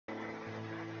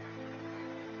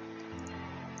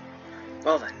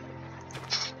Well then,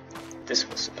 this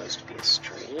was supposed to be a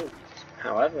stream.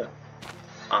 However,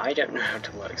 I don't know how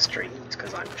to work streams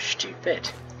because I'm stupid.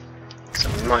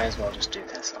 So we might as well just do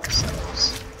this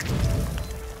ourselves.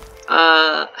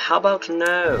 How about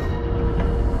no?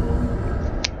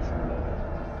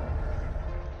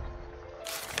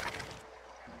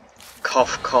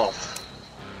 Cough, cough.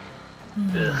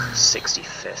 Ugh,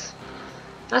 65th.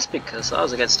 That's because I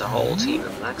was against a whole team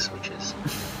of lag switches.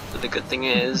 But the good thing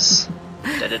is...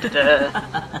 Da-da-da-da.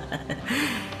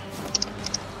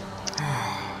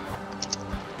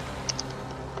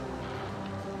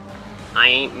 I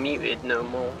ain't muted no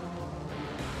more.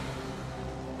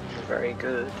 Very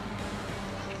good.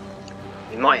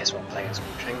 We might as well play as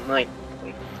Wu-Chang, might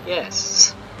we?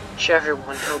 Yes. Show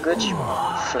everyone how good you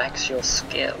are. Flex your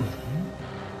skill.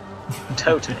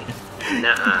 Totally.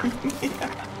 Nah.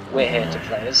 We're here to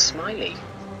play as Smiley.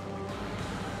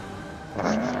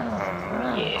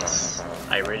 Yes.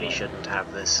 I really shouldn't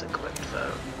have this equipped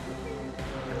though.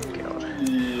 Oh god.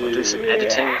 We'll do some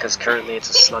editing because currently it's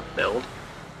a slug build.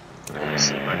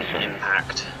 See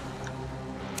Impact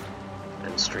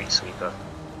and Street Sweeper.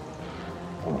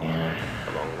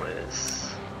 Along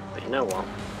with... But you know what?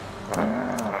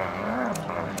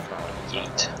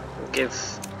 Yeet. We'll give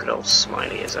good old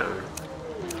Smiley his own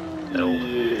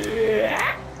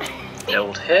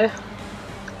build here.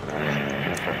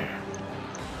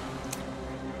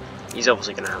 He's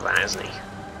obviously going to have that, isn't he?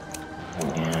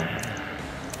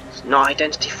 It's not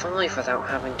Identity 5 without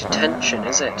having detention,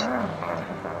 is it?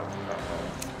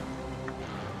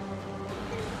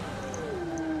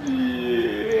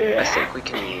 I think we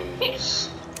can use...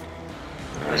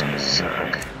 Where's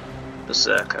Berserk?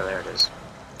 Berserker, there it is.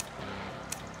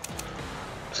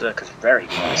 Berserker's very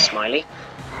good with Smiley.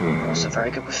 Also very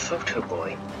good with Photo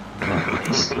Boy.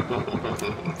 Nice. And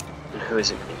who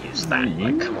isn't going to use that?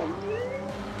 Like, come on.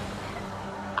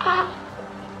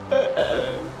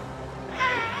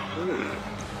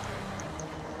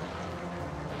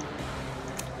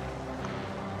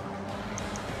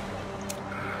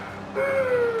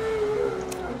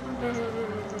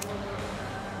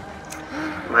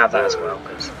 I'll have that as well,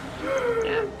 because,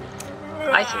 yeah,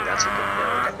 I think that's a good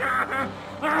build.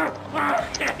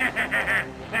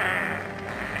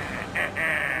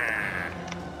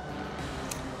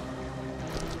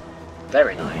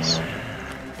 Very nice.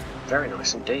 Very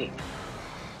nice indeed.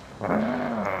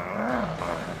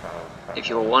 If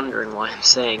you're wondering why I'm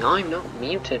saying I'm not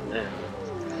muted now,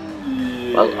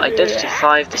 well, Identity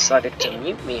 5 decided to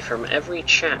mute me from every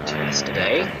chat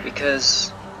yesterday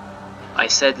because I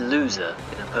said loser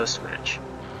in a post-match.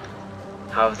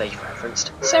 However, they've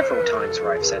referenced several times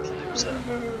where I've said loser.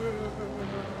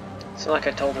 It's not like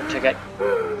I told them to get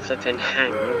flippin'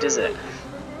 hanged, is it?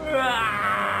 We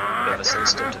have a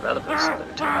sensitive developers, so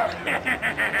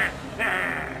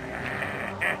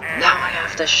now I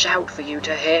have to shout for you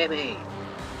to hear me!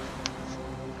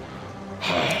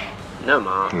 No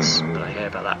marks, but I hear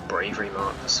about that bravery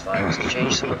mark for survivors and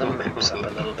change some of the maps up a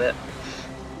little bit.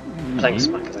 Playing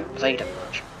Smite because I haven't played it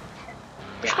much.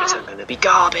 Which means I'm going to be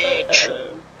garbage!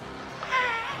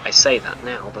 I say that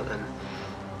now, but then...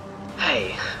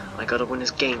 Hey, I gotta win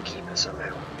as gamekeeper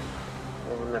somehow.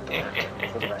 I'll remember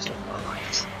that for the rest of my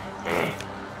lives.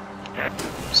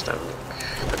 Just don't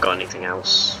think I've got anything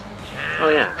else. Oh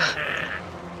yeah.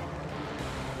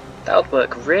 That would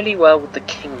work really well with the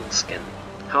king skin.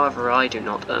 However, I do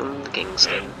not own the king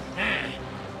skin.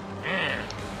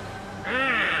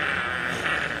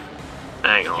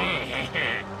 Hang on.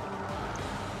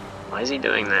 Why is he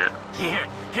doing that?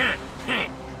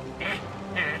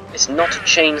 It's not a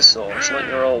chainsaw, it's not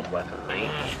your old weapon,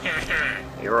 mate.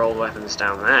 Your old weapon's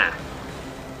down there.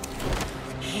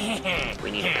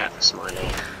 We need a pet for Smiley.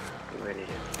 We really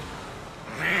do.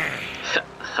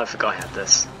 I forgot I had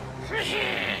this.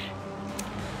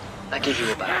 I give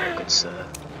you a battle, good sir.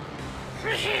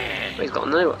 But he's got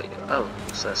no... Oh,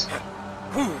 what's this?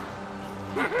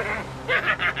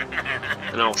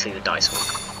 And I'll see the dice one.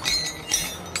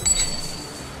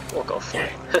 We'll go for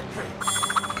it.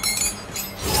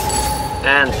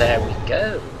 And there we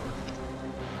go.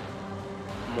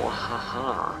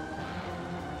 Mwahaha.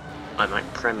 I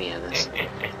might premiere this.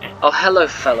 Oh, hello,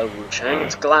 fellow Wu-Chang.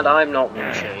 It's glad I'm not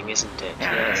Wu-Chang, isn't it?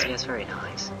 Yes, yes, very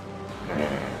nice.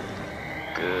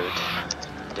 Good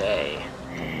day.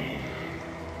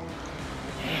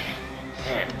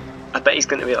 I bet he's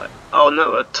gonna be like, oh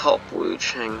no, a top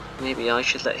Wu-Chang. Maybe I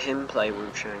should let him play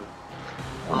Wu-Chang.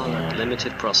 Oh, look,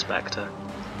 limited prospector.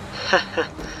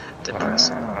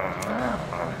 Depressing.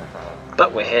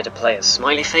 But we're here to play as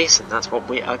Smiley Face, and that's what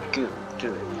we are doing.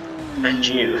 And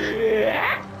you.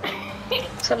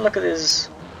 Let's have a look at his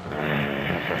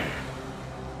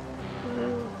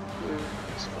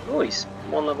Oh, he's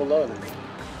one level lower than me.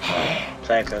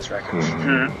 Play a close record.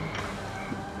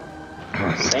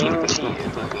 Same to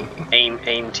you.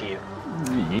 Aim to you.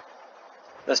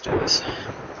 Let's do this.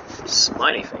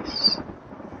 Smiley face.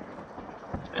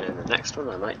 And in the next one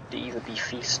I might either be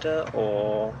Feaster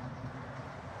or...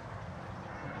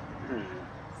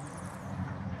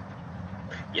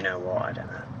 You know what, I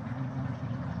don't know.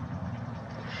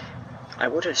 I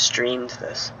would have streamed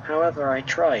this, however I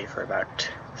tried for about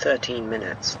 13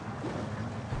 minutes.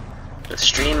 The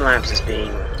Streamlabs is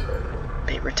being a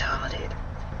bit retarded.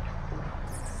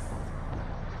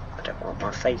 I don't want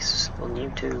my face on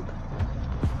YouTube.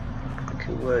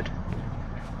 Who would?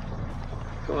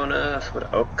 Who on earth would?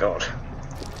 Oh god.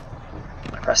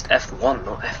 I pressed F1,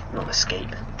 not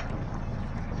escape.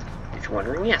 If you're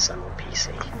wondering, yes, I'm on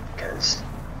PC, because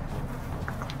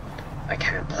I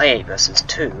can't play 8 vs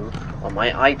 2 on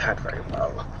my iPad very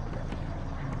well.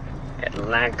 It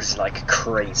lags like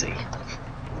crazy.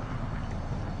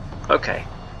 Okay,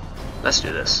 let's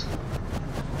do this.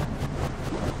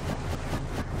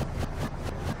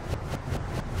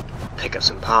 Pick up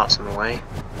some parts on the way.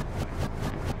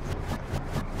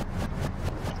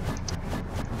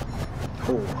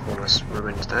 Ooh, almost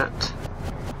ruined that.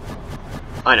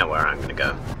 I know where I'm gonna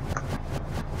go.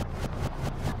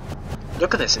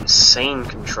 Look at this insane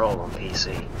control on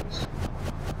PCs.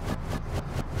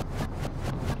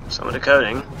 Some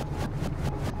decoding.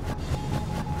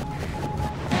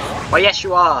 Why, yes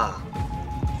you are!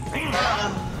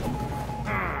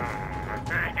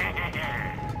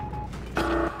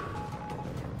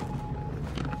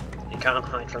 You can't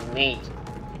hide from me.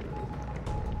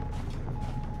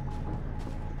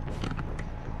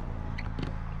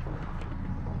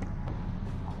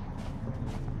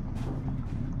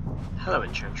 Hello,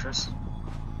 Enchantress.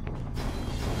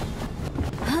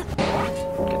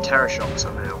 Get Terror Shock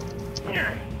somehow.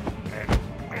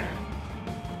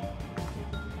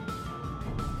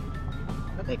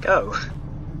 Where'd they go?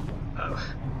 Oh.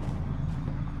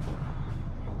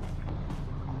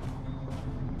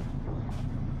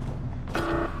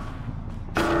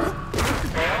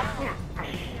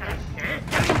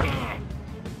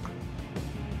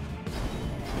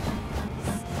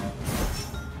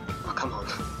 Oh, come on.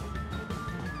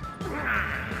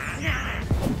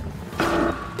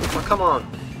 Oh, come on.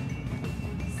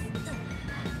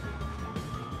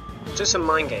 Do some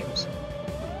mind games.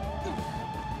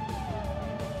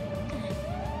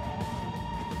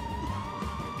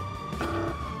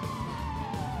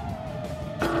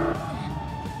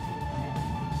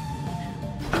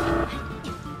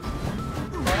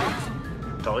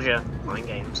 Told ya, mind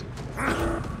games.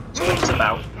 That's all it's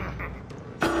about.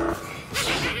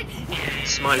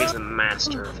 Smiley's the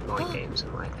master of mind games,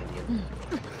 in my opinion.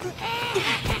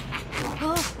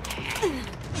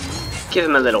 Give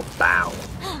him a little bow.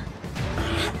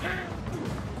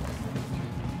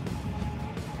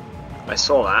 I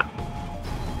saw that.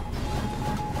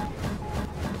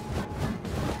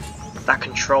 That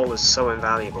control is so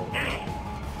invaluable.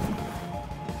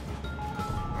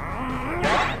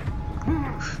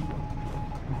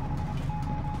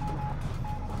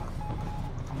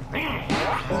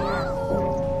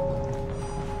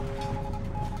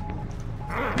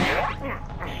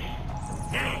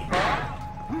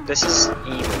 This is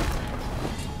evil.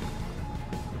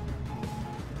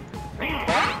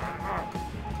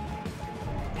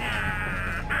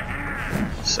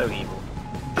 So evil.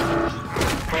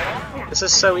 This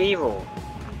is so evil.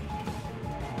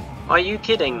 Are you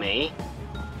kidding me?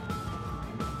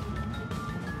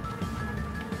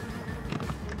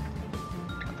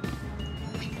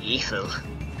 Evil.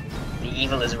 The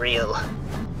evil is real.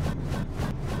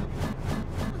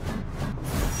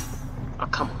 Oh,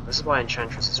 come on. This is why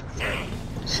Enchantress is free.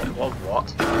 So,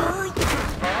 what?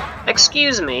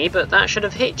 Excuse me, but that should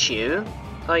have hit you.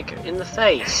 Like, in the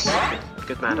face.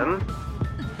 Good madam.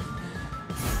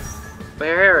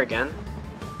 We're here again.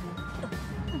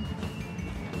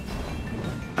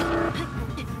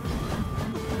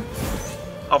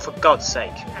 Oh, for God's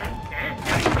sake.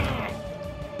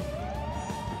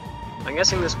 I'm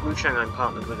guessing this Wu-Chang I'm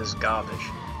partnered with is garbage.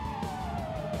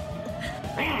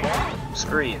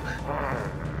 Screw you.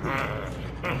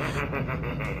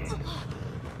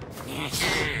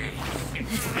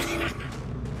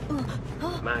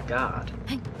 My God.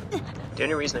 The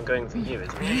only reason I'm going for you is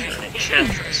because you're an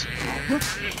Enchantress.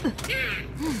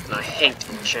 And I hate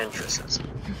Enchantresses.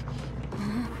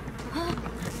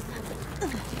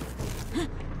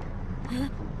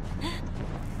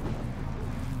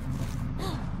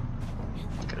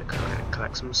 Gonna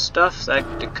collect some stuff. They're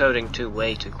decoding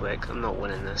way too quick. I'm not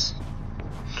winning this.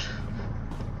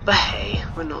 But hey,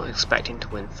 we're not expecting to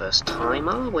win first time,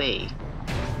 are we?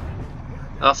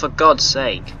 Oh, for God's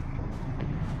sake.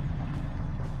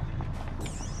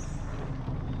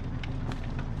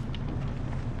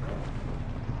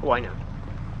 Oh, I know.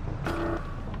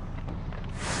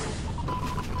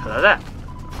 Hello there.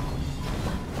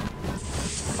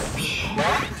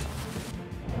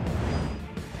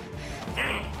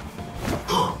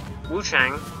 Wu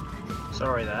Chang.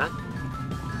 Sorry there.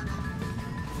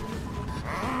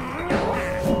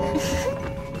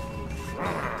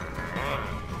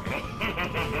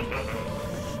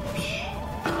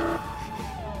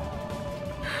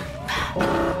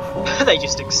 They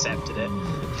just accepted it.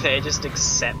 They just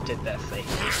accepted their fate.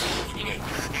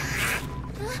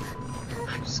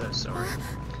 I'm so sorry.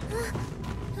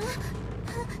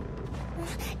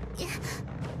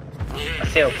 I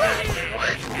feel bad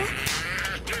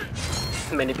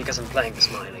now. Mainly because I'm playing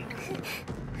Smiley.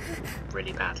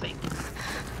 Really badly.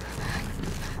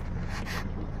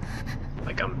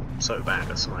 Like, I'm so bad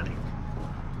at Smiley.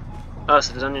 Oh,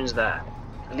 so the dungeon's there.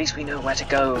 At least we know where to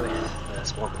go if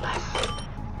there's one left.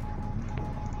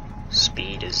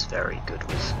 Speed is very good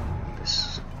with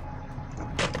this.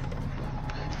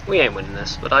 We ain't winning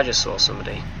this, but I just saw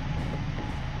somebody.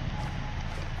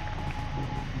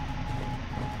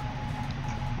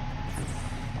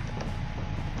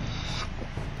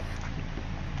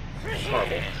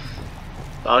 Horrible.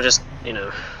 But I'll just, you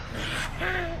know.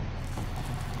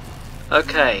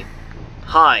 Okay.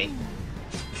 Hi.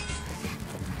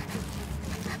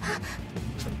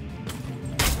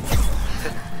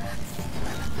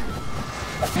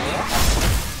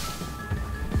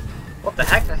 What the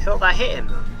heck? I thought that hit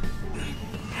him.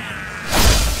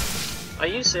 Are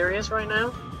you serious right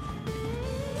now?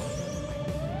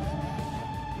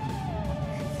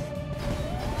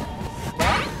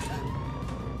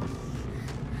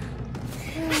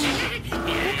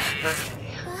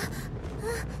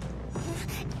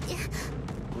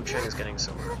 Wu Chang is getting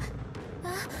somewhere.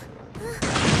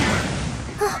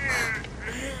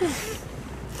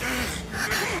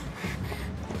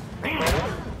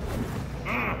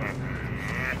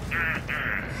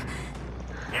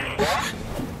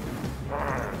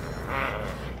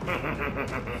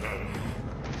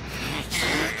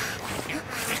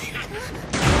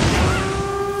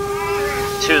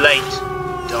 Too late,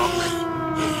 Doc.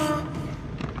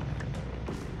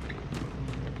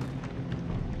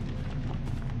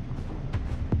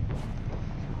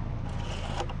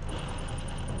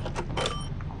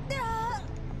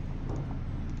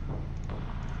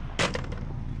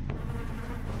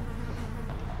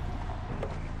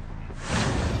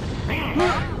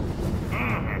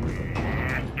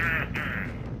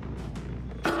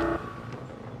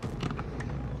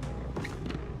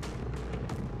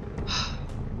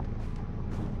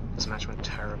 This match went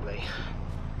terribly.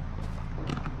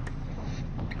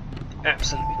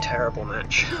 Absolutely terrible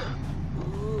match.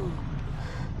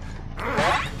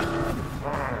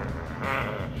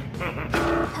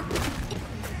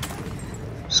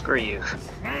 Screw you.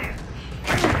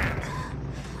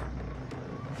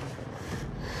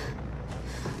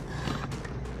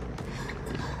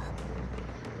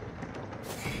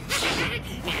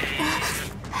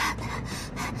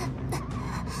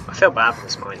 I feel bad for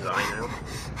this mind's eye now.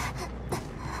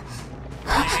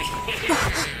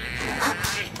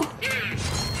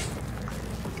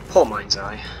 Poor mind's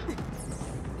eye.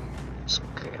 Just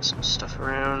gonna get some stuff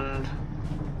around.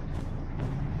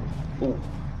 Ooh.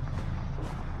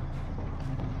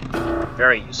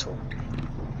 Very useful.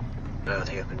 Oh,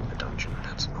 they opened the dungeon,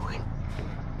 that's annoying.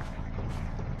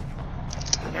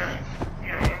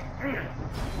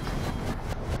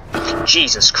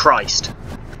 Jesus Christ!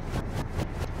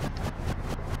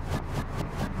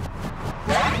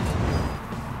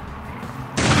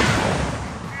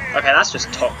 Okay, that's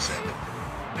just toxic.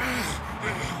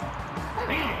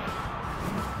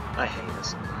 I hate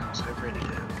this sometimes, I really do.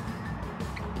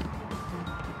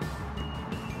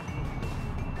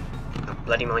 The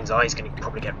bloody mind's eye is gonna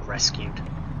probably get rescued.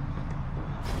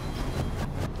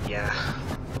 Yeah.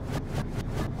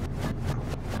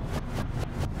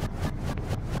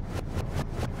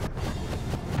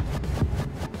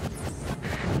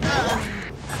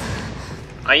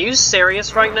 Are you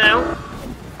serious right now?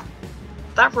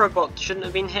 That robot shouldn't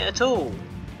have been hit at all.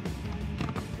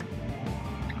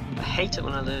 I hate it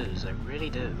when I lose, I really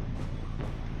do.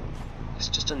 It's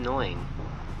just annoying.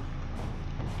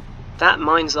 That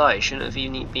mind's eye shouldn't have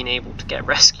even been able to get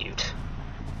rescued.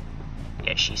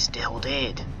 Yet she still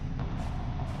did.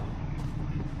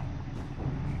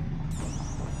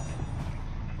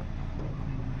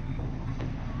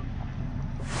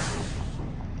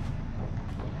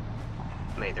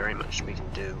 Mate, there ain't much we can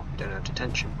do. Don't have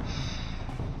detention.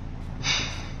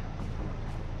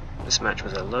 This match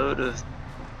was a load of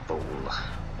bull.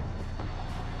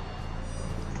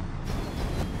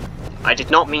 I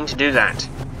did not mean to do that.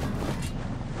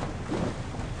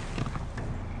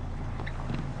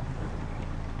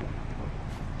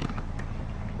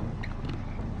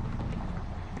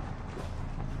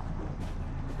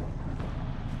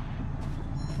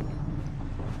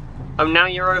 Oh, now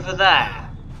you're over there.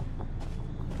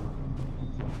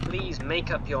 Please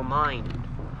make up your mind.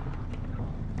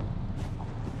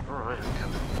 Alright, I'm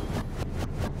coming.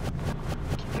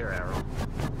 Keep your arrow.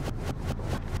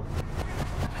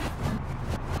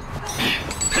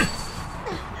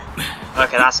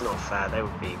 Okay, that's not fair. They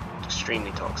would be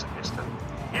extremely toxic just then.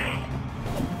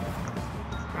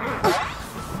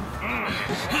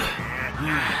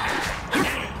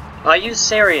 Are you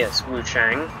serious, Wu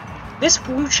Chang? This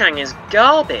Wu Chang is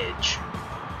garbage.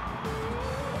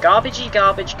 Garbagey,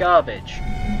 garbage, garbage.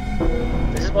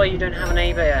 This is why you don't have an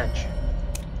A badge.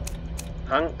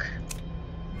 Punk.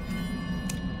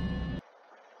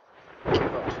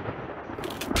 God.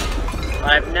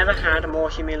 I've never had a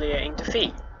more humiliating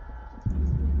defeat.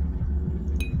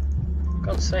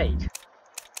 God's sake.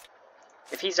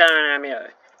 If he's down an ammo,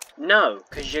 no,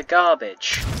 because you're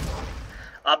garbage.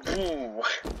 Aboo.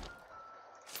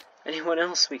 Anyone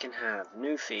else we can have?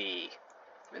 Nufi.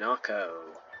 Minako.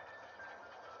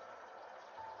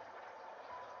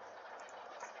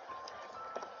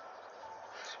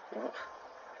 What?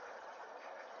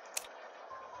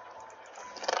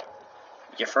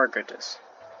 Yeah, for goodness.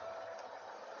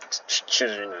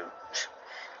 Jacuzzi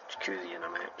in a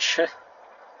match.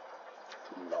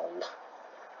 Lol.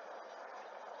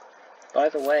 By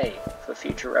the way, for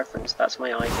future reference, that's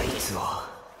my ID.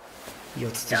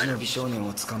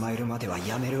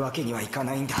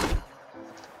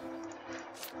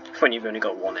 When you've only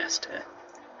got one S tier.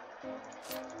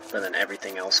 But then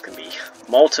everything else can be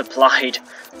multiplied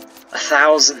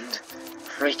 1,000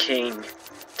 freaking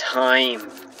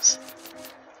times.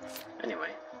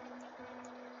 Anyway.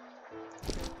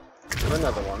 Do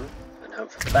another one and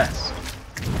hope for the best.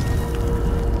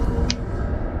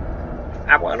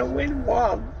 I want to win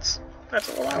once. That's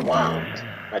all I want.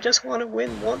 I just want to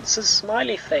win once as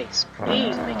Smiley Face.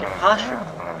 Please make it possible.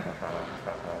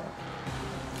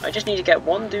 I just need to get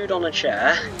one dude on a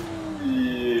chair.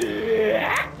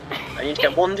 I need to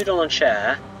get one dude on a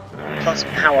chair, plus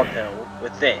power pill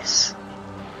with this,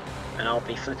 and I'll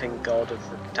be flipping God of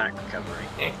Attack Recovery.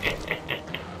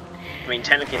 I mean,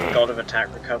 technically the God of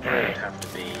Attack Recovery would have to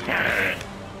be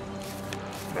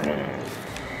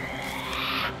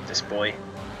this boy.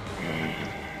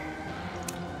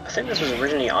 I think this was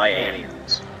originally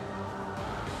Aliens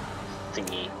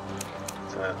thingy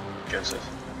for Joseph.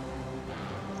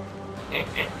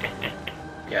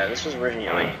 Yeah, this was originally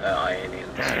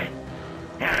Aliens.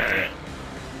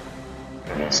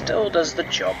 Still does the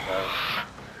job though.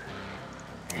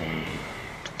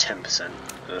 10%.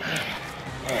 Ugh.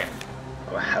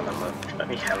 Or hella. Should I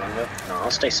be hella? No, I'll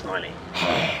stay smiley.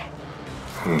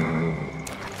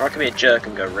 Or I could be a jerk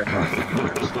and go Ripper.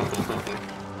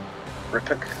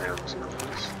 Ripper clowns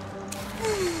noise.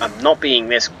 I'm not being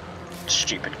this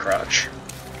stupid crutch.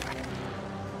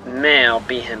 May I'll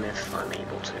be him if I'm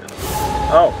able to.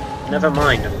 Oh, never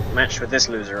mind. I'm matched with this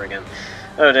loser again.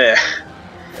 Oh dear.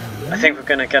 I think we're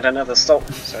gonna get another salt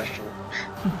session.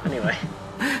 Anyway.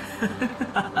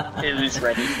 Who's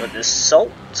ready for the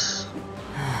salt?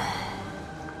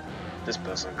 This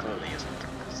person clearly isn't,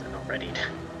 because they're not ready.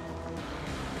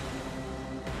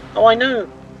 Oh, I know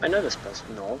this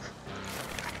person, Nov.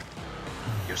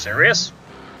 You serious?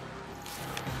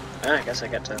 Ah, I guess I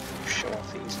get to show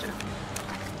off these two.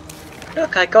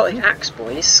 Look, I got Axe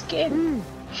Boy's skin.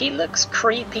 He looks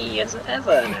creepy as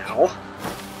ever now.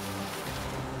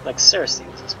 Like, seriously,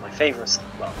 this is my favourite.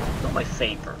 Well, not my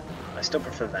favourite. I still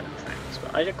prefer Venom Fangs,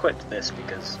 but I equipped this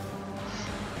because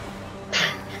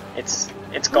it's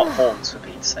got horns for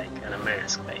Pete's sake and a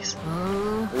mask base.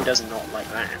 Who does not like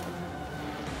that?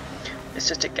 It's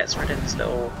just it gets rid of this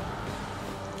little.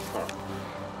 Oh.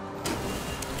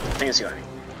 I think it's the only.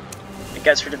 It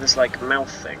gets rid of this like mouth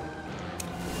thing.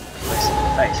 Place in the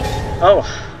face. Oh,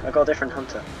 I got a different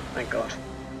hunter. Thank God.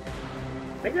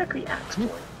 Maybe that could be Axe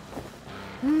Boy.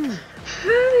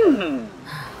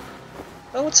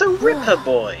 Oh, it's a Ripper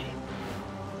Boy!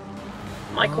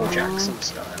 Michael Jackson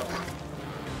style.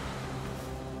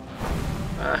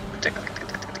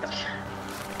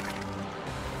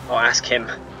 Oh, ask him.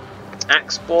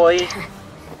 Axe Boy.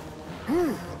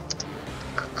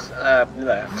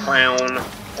 Clown.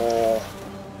 Or...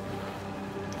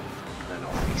 No,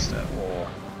 not Feaster. Or...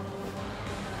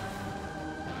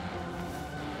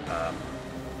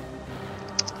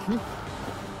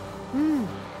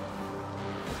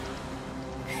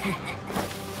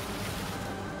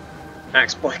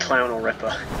 Axe Boy, Clown, or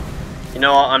Ripper? You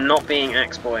know what, I'm not being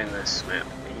Axe Boy in this map.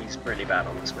 He's pretty bad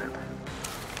on this map.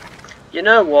 You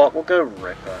know what, we'll go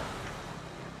Ripper.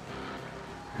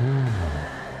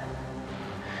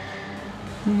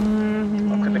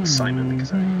 Look of excitement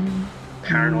because I'm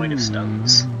paranoid of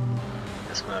stuns.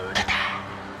 This mode.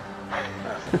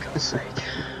 Oh, for God's sake.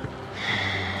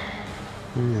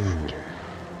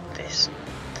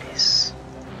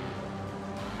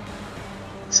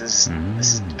 This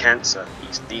is cancer.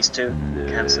 These two,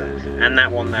 cancer. And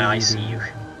that one there, I see you.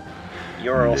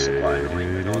 You're also quite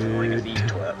annoying, but not as annoying as these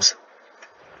twerps.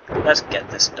 Let's get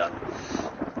this done.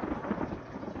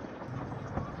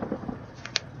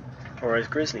 Or as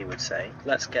Grizzly would say,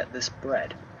 let's get this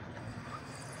bread.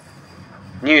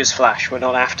 Newsflash, we're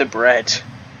not after bread.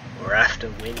 We're after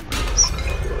wins.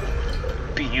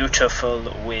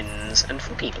 Beautiful wins and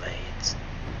footy blades.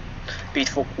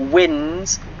 Beautiful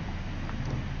wins.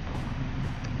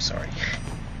 Sorry.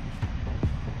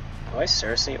 Have I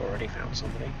seriously already found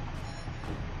somebody?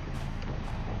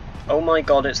 Oh my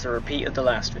god, it's the repeat of the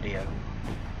last video.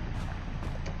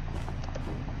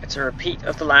 It's a repeat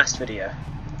of the last video.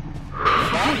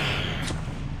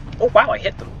 Oh wow, I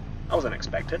hit them. That was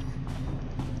unexpected.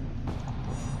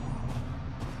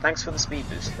 Thanks for the speed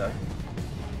boost though.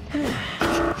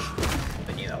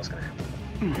 I knew that was going to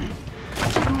happen.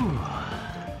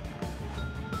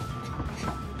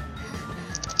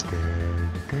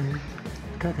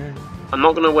 I'm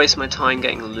not going to waste my time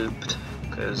getting looped,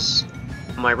 because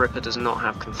my Ripper does not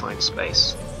have confined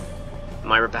space.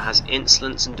 My Ripper has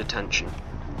insolence and detention.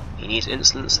 He needs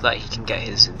insolence so that he can get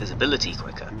his invisibility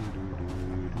quicker.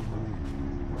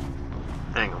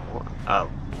 Hang on, what? Oh.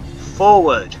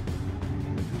 Forward!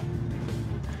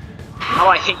 How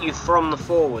I hit you from the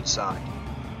forward side.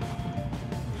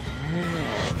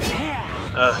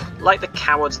 Like the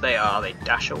cowards they are, they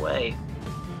dash away.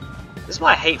 This is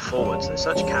why I hate forwards, they're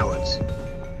such cowards.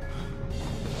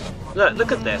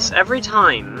 Look at this. Every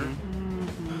time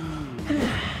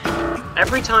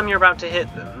you're about to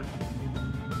hit them,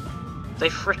 they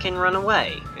frickin' run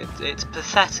away. It's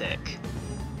pathetic.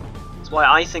 That's why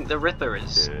I think the Ripper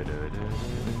is...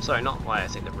 Sorry, not why I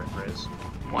think the Ripper is.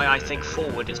 Why I think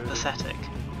forward is pathetic.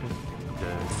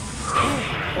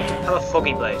 Have a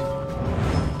Foggy Blade.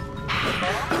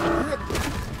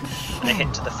 And a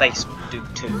hit to the face would do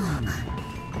too.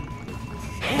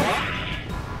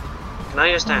 Can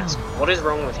I just ask, what is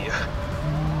wrong with you?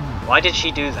 Why did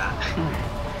she do that?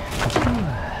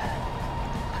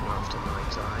 Come after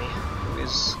Mind's Eye. It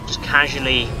was just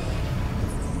casually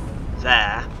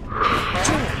there.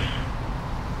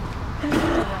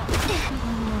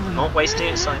 I'm not wasting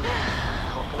excitement.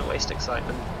 I'm not going to waste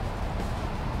excitement.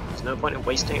 There's no point in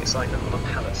wasting excitement on a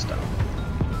pallet stuff.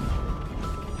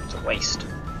 It's a waste.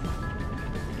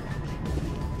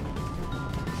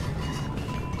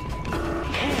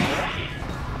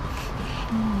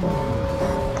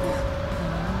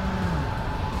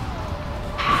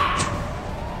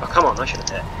 Oh, come on, I should have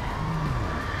hit.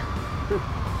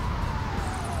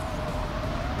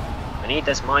 I need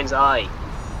this Mind's Eye.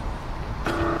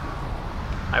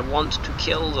 I want to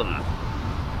kill them.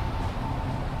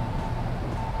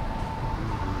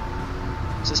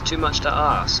 This is too much to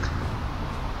ask.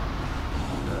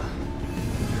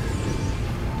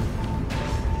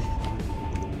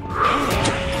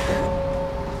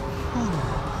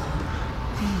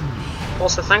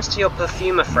 Also, thanks to your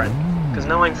perfumer friend, because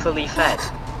now I'm fully fed.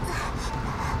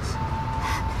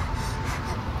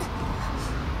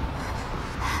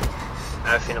 I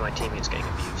have a feeling my teammate's getting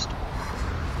abused.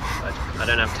 I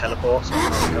don't have teleport, so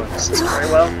I'm not going to assist very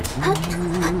well.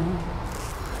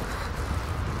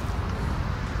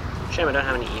 Shame I don't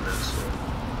have any emotes.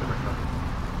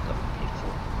 That would be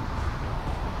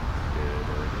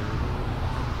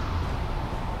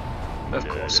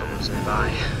beautiful. Of course someone's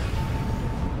nearby.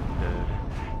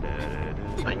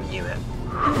 I knew it.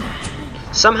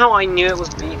 Somehow I knew it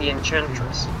would be the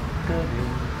Enchantress.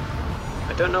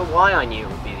 I don't know why I knew it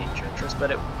would be the Enchantress,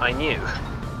 but I knew.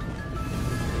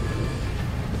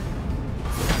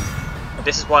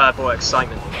 This is why I bought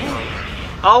excitement.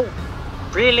 Oh,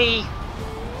 really?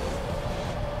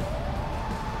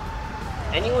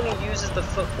 Anyone who uses the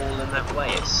football in that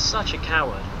way is such a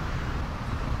coward.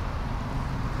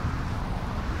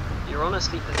 You're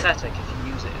honestly pathetic if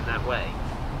you use it in that way.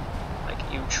 Like,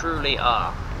 you truly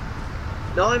are.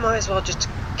 No, I might as well just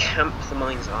camp the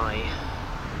Mind's Eye.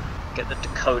 Get the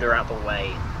decoder out of the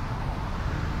way.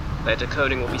 Their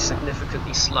decoding will be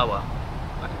significantly slower,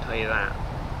 I can tell you that.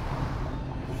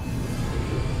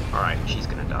 Alright, she's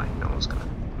gonna die. No one's gonna.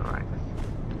 Alright.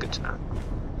 Good to know.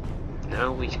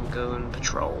 Now we can go and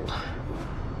patrol.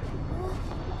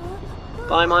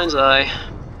 By mind's eye,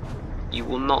 you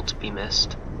will not be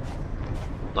missed.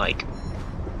 Like,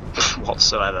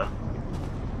 whatsoever.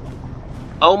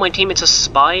 Oh, my teammate's a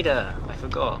spider! I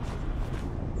forgot.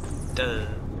 Duh.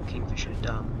 Kingfisher,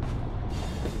 dumb.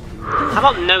 How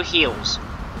about no heals?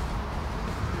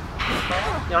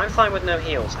 Yeah, I'm fine with no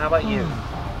heals. How about you?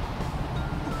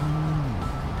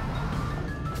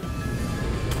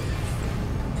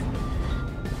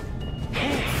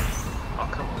 Oh,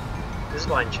 come on. This is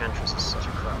why Enchantress is such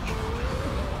a crutch.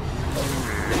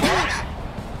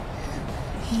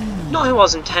 Not who I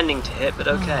was intending to hit, but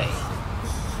okay.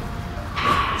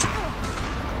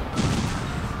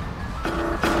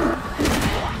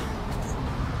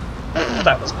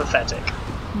 That was pathetic.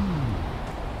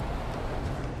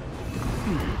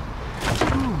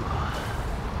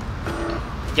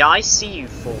 Yeah, I see you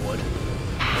forward.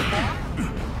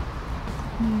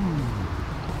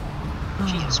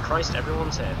 Jesus Christ,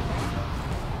 everyone's here.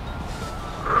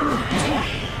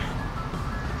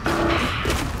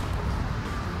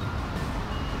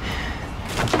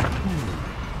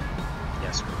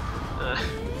 Yes.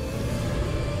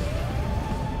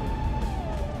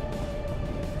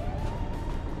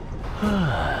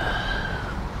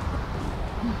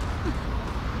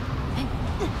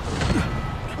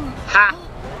 Ha!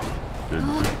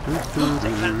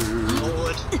 Take that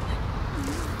forward.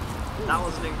 That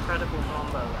was an incredible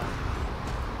combo there.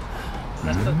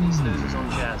 Let's put these losers on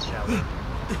chairs, shall we?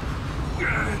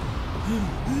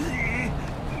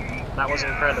 That was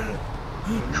incredible.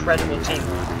 Incredible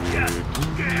teamwork.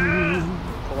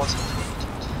 For what's important?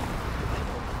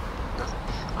 Nothing.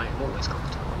 I am always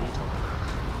competent. What are you talking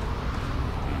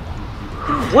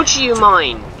about? Would you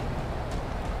mind?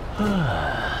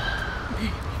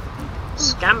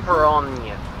 Scamper on,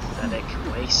 you pathetic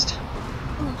waste.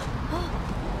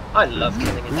 I love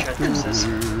killing Enchantresses. I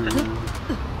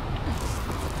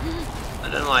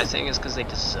don't know why I think it's because they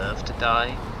deserve to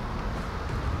die.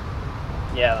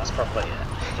 Yeah, that's probably it.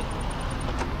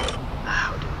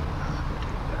 We're doing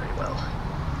very well.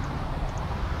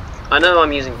 I know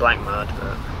I'm using black mud,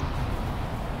 but...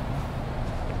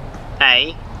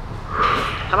 Hey?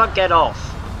 How about get off?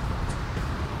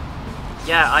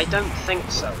 Yeah, I don't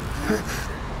think so.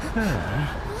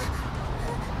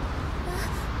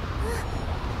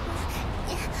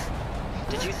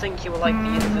 Did you think you were like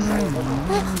the invisible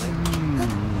woman?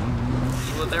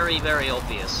 You were very, very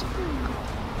obvious.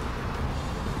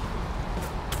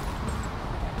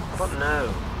 But no.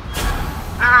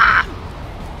 Ah!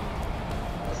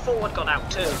 The forward got out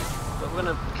too. But we're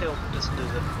gonna kill this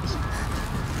loser.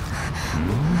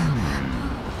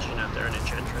 Do you know if they're an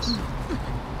Enchantress?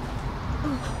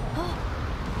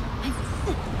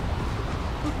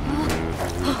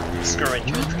 Screw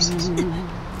Enchantresses.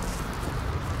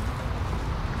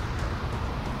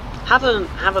 Have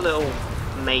a little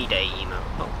Mayday email.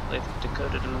 Oh, they've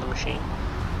decoded another machine.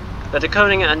 They're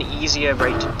decoding at an easier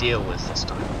rate to deal with this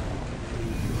time.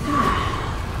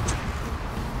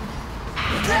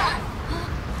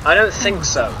 I don't think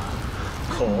so,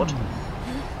 Cord.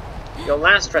 Your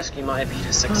last rescue might have been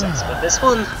a success, but this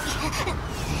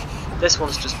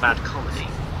one's just bad comedy.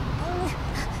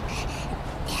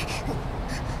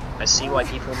 I see why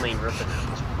people main rubber now.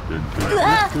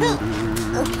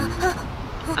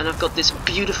 And I've got this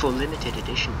beautiful limited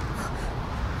edition.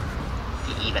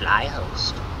 The Evil Eye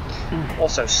Host.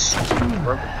 Also, stupid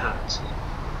rubber pads.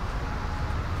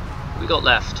 We got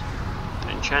left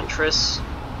an Enchantress.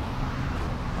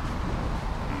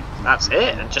 That's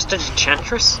it? Just an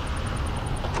Enchantress?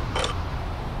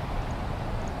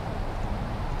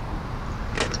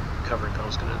 Covering call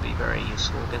is going to be very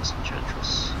useful against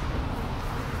Enchantress.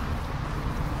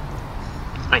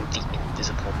 I'm the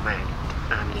invisible man.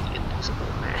 I'm the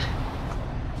invisible man.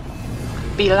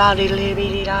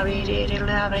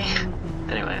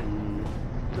 Anyway, I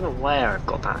don't know where I've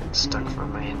got that stuck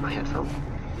from in my headphone.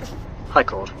 Hi,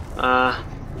 Cord.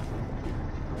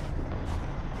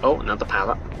 Oh, another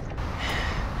pallet.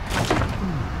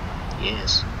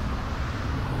 Yes.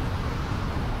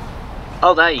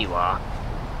 Oh, there you are.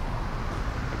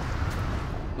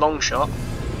 Long shot.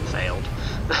 Failed.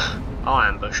 I'll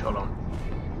ambush, hold on.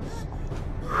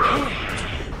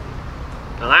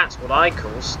 Now that's what I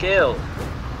call skill.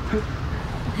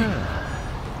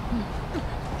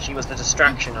 She was the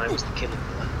distraction, I was the killing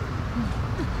blow.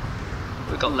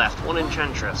 We got left one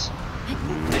Enchantress.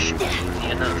 This should be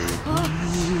enough.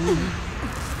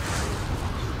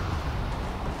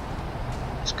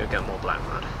 Let's go get more black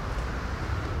mud.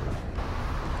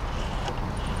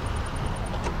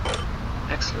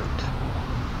 Excellent.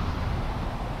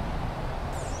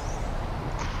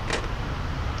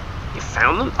 You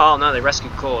found them? Oh no, they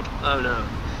rescued Cord. Oh no.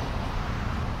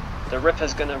 The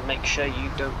Ripper's gonna make sure you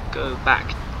don't go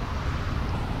back.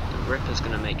 The Ripper's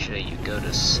gonna make sure you go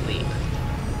to sleep.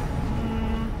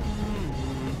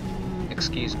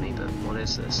 Excuse me, but what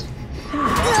is this?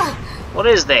 What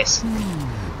is this?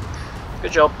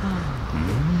 Good job.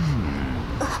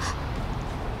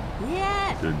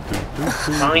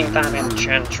 Find that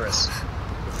enchantress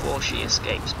before she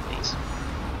escapes, please.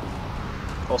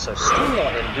 Also,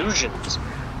 store illusions.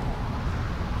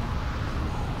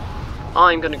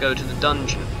 I'm gonna go to the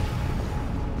dungeon.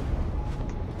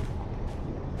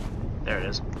 There it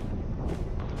is.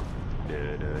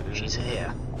 She's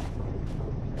here.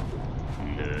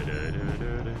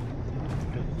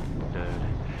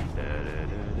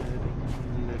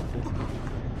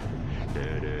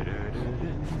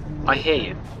 I hear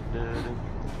you.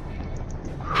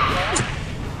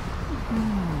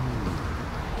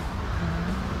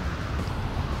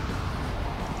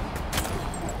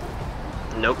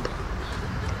 Nope.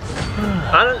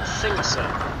 I don't think so.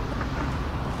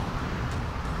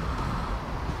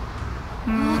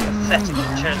 Pathetic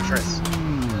enchantress.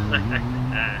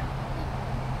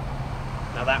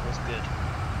 Now that was good.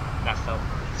 That felt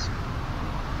nice.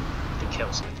 To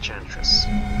kill some enchantress.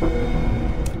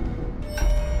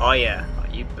 Oh yeah,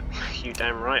 you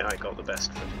damn right I got the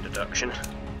best for the deduction.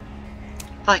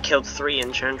 I killed 3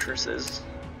 enchantresses.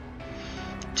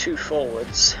 2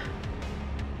 forwards.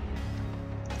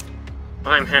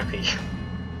 I'm happy.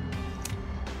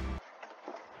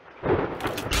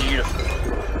 Beautiful.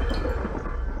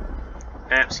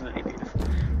 Absolutely beautiful.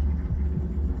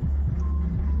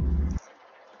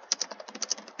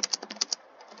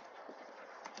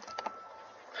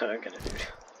 Okay, dude.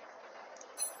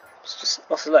 It's just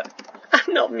also look.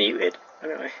 I'm not muted.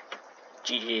 Anyway.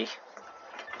 GG.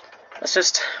 Let's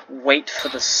just wait for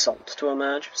the salt to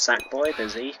emerge. Sackboy,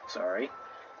 busy. Sorry.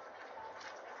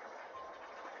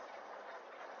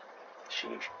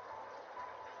 Sheesh.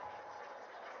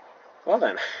 Well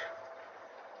then.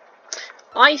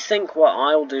 I think what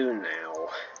I'll do now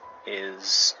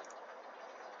is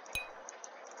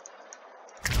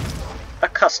a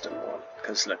custom one,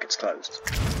 because look, it's closed.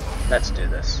 Let's do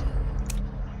this.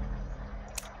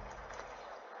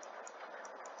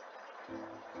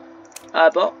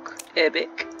 A bock, a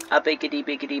bick, a biggity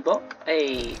biggity bock,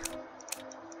 a...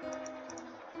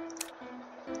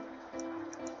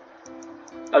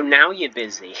 Oh, now you're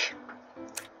busy.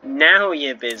 Now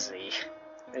you're busy.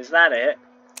 Is that it?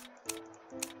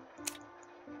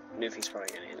 Newfie's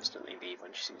probably going to instantly leave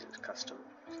when she sees it's custom.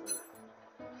 So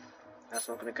that's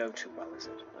not going to go too well, is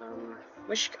it?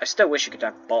 I still wish you could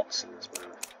have bots in this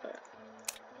mode. But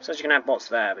it says you can have bots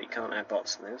there, but you can't have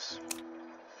bots in this.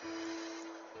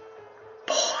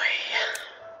 Boy.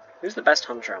 Who's the best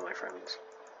hunter of my friends?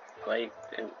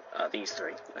 These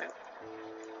 3. No.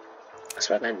 I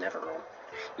swear they're never wrong.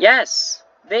 Yes!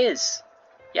 Viz!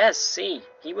 Yes, see,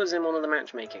 he was in one of the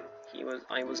matchmaking.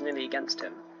 I was nearly against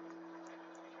him.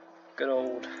 Good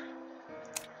old...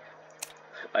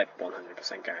 I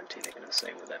 100% guarantee they're going to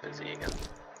say well, they're busy again.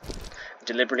 I'm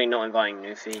deliberately not inviting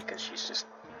Newfie because she's just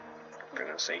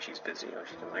going to say she's busy, or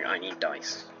she's like, I need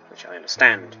dice. Which I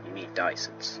understand, you need dice,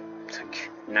 it's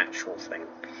a natural thing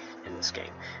in this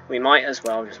game. We might as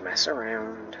well just mess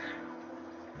around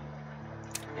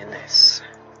in this.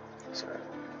 So,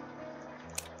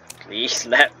 please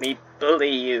let me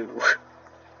bully you.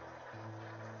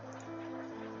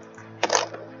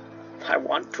 I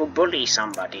want to bully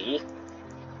somebody.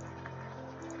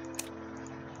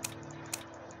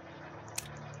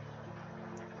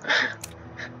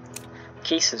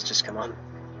 Keith has just come on.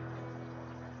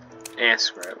 Yeah,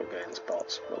 screw it, we'll go into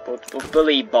bots. We'll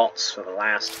bully bots for the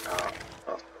last part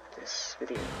of this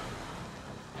video.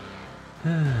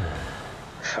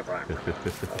 Right.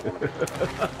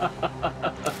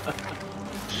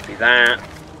 Just be that.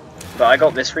 But I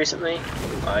got this recently.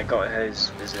 I got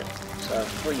his visit. So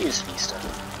we'll use Feaster.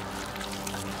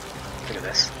 Look at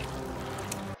this.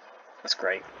 That's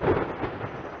great.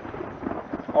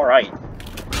 Alright.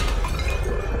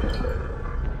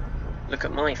 Look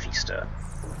at my Feaster.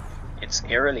 It's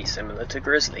eerily similar to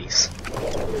Grizzly's.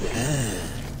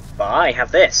 But I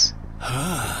have this.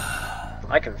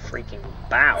 I can freaking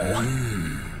bow.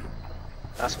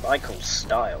 That's what I call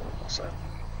style, also.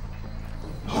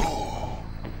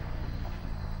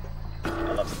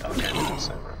 I love the Dark Engine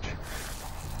so much.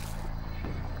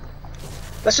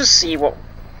 Let's just see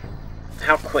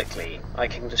how quickly I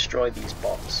can destroy these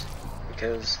bots,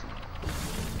 because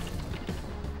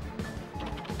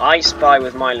I spy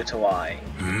with my little eye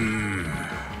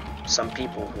some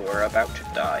people who are about to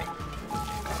die.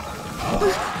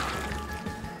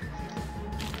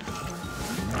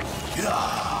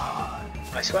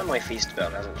 I swear my feast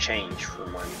build hasn't changed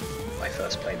from when I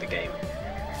first played the game.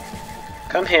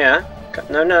 Come here.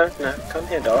 No. Come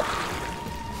here, dog.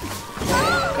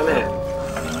 Come here.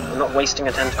 I'm not wasting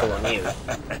a tentacle on you.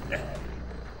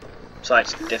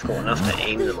 Besides, it's difficult enough to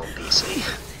aim them on PC.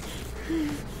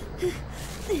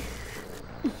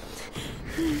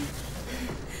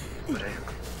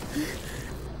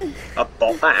 A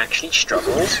bot that actually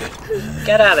struggles?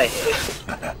 Get out of here.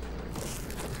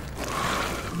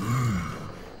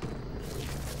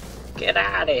 Get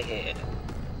out of here.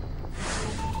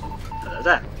 Hello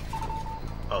there.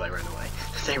 Oh, they ran away.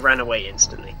 They ran away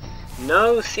instantly.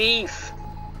 No, thief!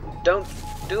 Don't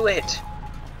do it!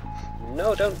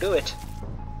 No, don't do it!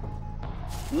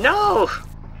 No!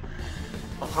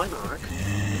 Oh, hi, Mark.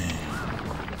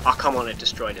 Oh, come on, it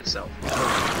destroyed itself.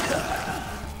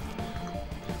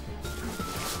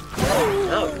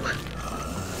 No!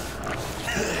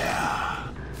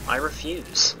 I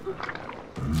refuse.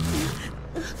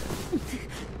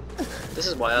 This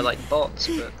is why I like bots,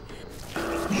 but...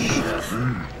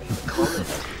 comment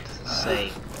to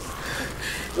say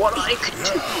what I could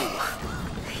do.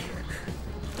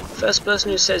 First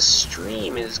person who says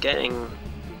stream is getting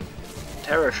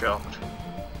terror shocked.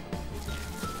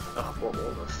 Oh, what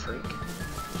a freak.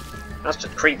 That's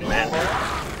just creepy, man.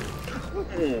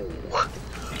 Ooh.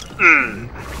 I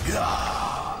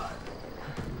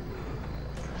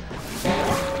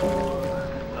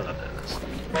love doing this.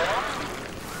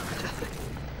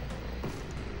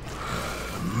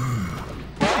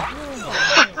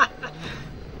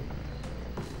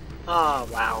 Oh,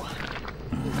 wow.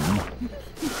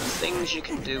 Things you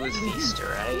can do with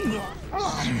Feaster, eh?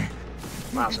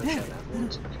 Wow, so shut that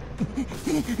once.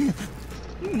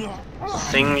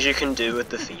 Things you can do with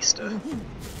the Feaster.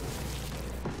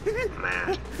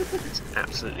 Mad. It's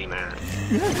absolutely mad.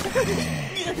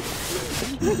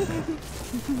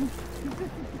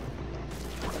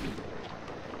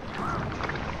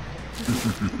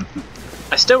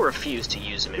 I still refuse to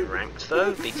use them in ranked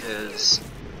though, because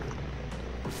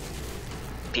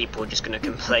people are just going to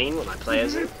complain when I play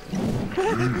as him.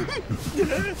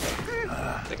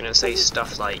 They're going to say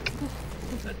stuff like...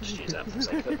 I'll just use that for the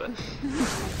sake of it, but...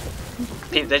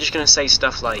 They're just going to say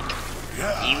stuff like,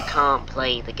 you can't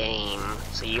play the game,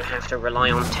 so you have to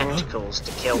rely on tentacles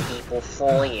to kill people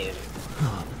for you.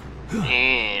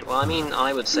 And, well, I mean,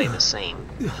 I would say the same,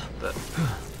 but...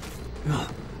 I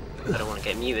don't want to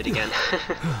get muted again.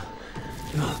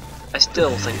 I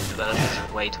still think the developers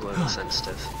are way too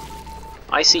oversensitive.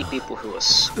 I see people who are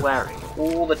swearing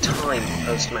all the time in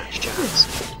post-match chats.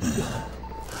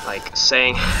 Like,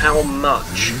 saying how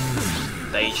much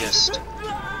they just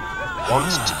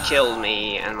want to kill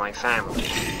me and my family.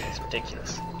 It's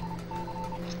ridiculous.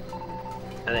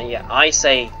 And then, yeah, I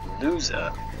say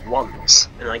loser once,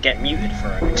 and I get muted for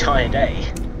an entire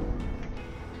day.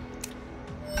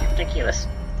 Ridiculous.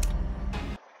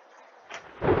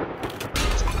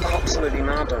 It's absolutely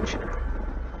mad, don't you know?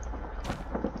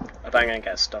 I bet I'm gonna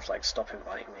get stuff like stop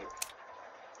inviting me.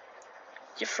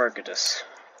 You Fergadus.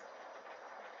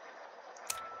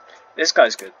 This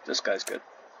guy's good. This guy's good.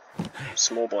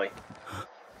 Small boy.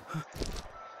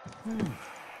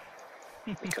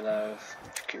 Nikolov,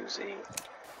 Jacuzzi.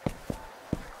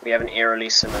 We have an eerily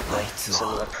similar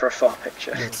profile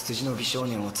picture. This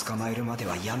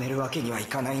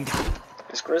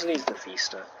Grizzly's the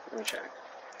Feaster. Let me check.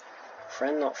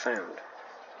 Friend not found.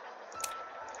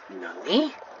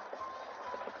 Nani?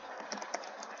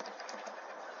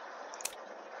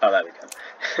 Oh, there we go.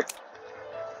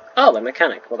 Oh, the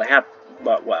mechanic. Well, they have...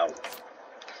 Well...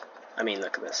 I mean,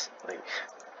 look at this. Like,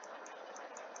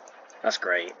 that's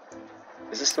great.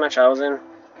 Is this the match I was in?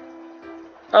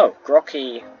 Oh,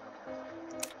 Grocky...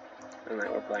 And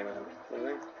that we're playing with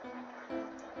him.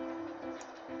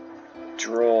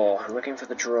 Draw. I'm looking for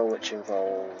the draw which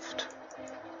involved...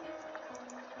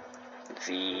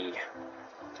 the...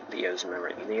 Leo's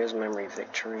memory. Leo's memory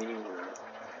victory? No.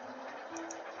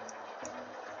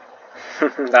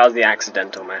 That was the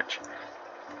accidental match.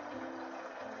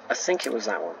 I think it was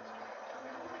that one.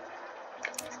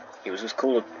 It was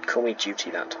Call Me Duty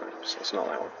that time, so it's not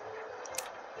that one.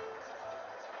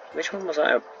 Which one was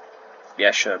that?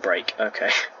 Yeah, sure, break. Okay.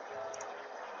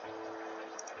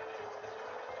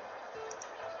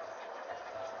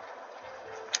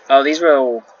 Oh, these were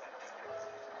all...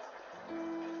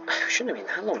 Shouldn't have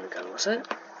been that long ago, was it?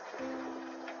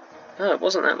 No, it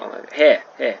wasn't that long ago. Here,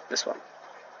 this one.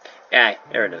 Yeah,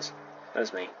 here it is.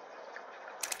 There's me.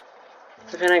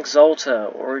 Flippin'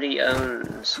 Exalter already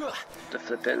owns the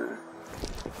flippin'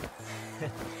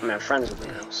 I mean, I'm friends with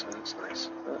them now, so that's nice.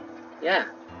 But, yeah.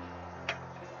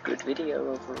 Good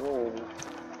video overall.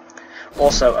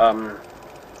 Also,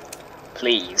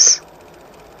 please.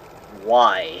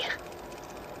 Why?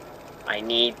 I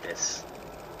need this.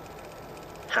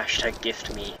 Hashtag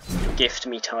gift me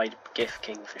gift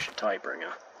Kingfisher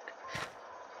Tiebringer.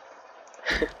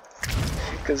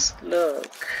 Because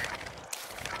look.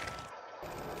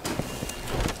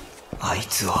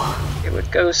 It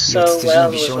would go so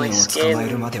well with my skin.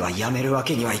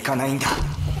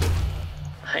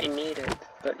 I need it,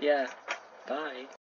 but yeah.